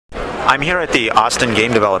I'm here at the Austin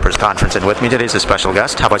Game Developers Conference, and with me today is a special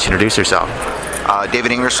guest. How about you introduce yourself?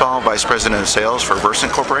 David Ingersoll, Vice President of Sales for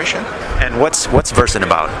Versant Corporation. And what's Versant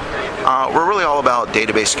about? We're really all about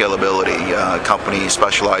database scalability. Company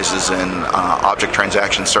specializes in object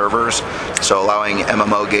transaction servers, so allowing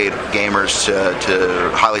MMO gamers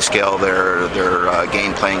to highly scale their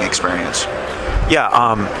game playing experience. Yeah,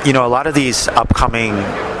 a lot of these upcoming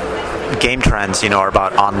game trends, are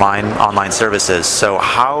about online services. So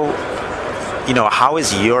how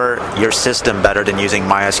is your system better than using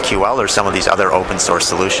MySQL or some of these other open source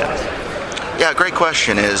solutions? Yeah, great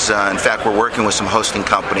question. In fact, we're working with some hosting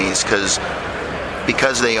companies because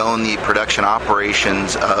they own the production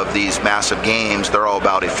operations of these massive games. They're all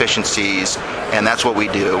about efficiencies, and that's what we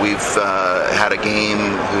do. We've had a game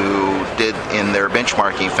who did, in their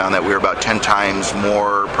benchmarking, found that we were about 10 times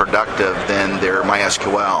more productive than their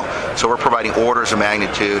MySQL. So we're providing orders of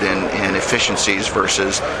magnitude and efficiencies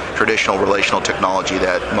versus traditional relational technology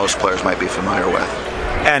that most players might be familiar with.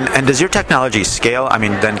 And does your technology scale? I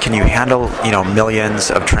mean, then can you handle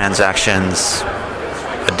millions of transactions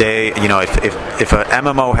a day? If an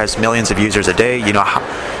MMO has millions of users a day,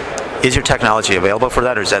 is your technology available for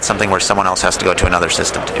that, or is that something where someone else has to go to another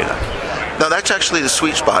system to do that? No, that's actually the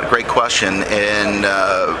sweet spot. Great question. And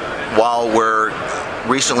while we're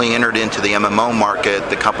recently entered into the MMO market,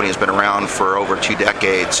 the company has been around for over 2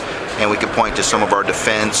 decades, and we can point to some of our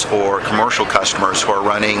defense or commercial customers who are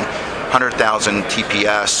running 100,000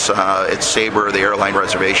 TPS. It's Sabre, the airline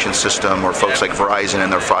reservation system, or folks like Verizon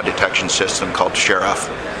and their fraud detection system called Sheriff.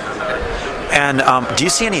 And do you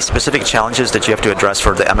see any specific challenges that you have to address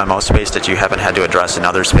for the MMO space that you haven't had to address in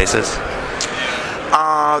other spaces?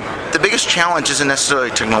 The biggest challenge isn't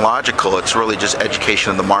necessarily technological, it's really just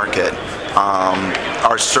education of the market.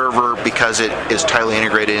 Our server, because it is tightly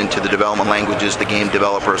integrated into the development languages the game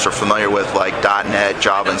developers are familiar with, like .NET,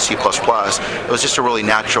 Java, and C++, it was just a really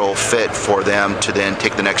natural fit for them to then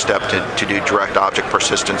take the next step to do direct object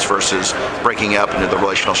persistence versus breaking up into the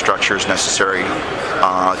relational structures necessary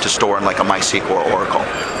to store in like a MySQL or Oracle.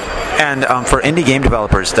 And for indie game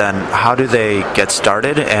developers, then, how do they get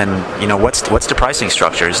started? And what's the pricing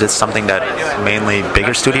structure? Is this something that mainly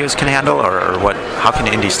bigger studios can handle, or what? How can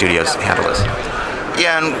indie studios handle this?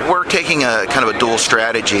 Yeah, and we're taking a kind of a dual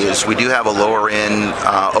strategy. Is we do have a lower end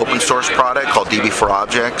open source product called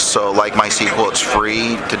DB4Objects. So like MySQL, it's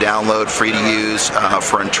free to download, free to use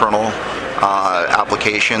for internal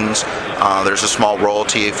applications. There's a small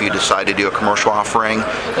royalty if you decide to do a commercial offering.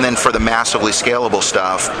 And then for the massively scalable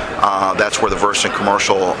stuff, that's where the Versant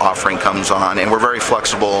commercial offering comes on. And we're very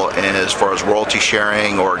flexible as far as royalty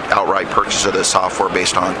sharing or outright purchase of the software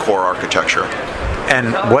based on core architecture.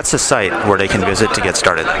 And what's the site where they can visit to get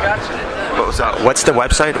started? What was that? What's the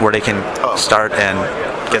website where they can start and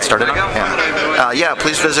get started on? Yeah,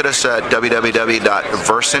 please visit us at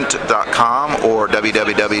www.versant.com or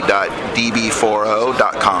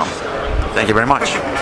www.db40.com. Thank you very much.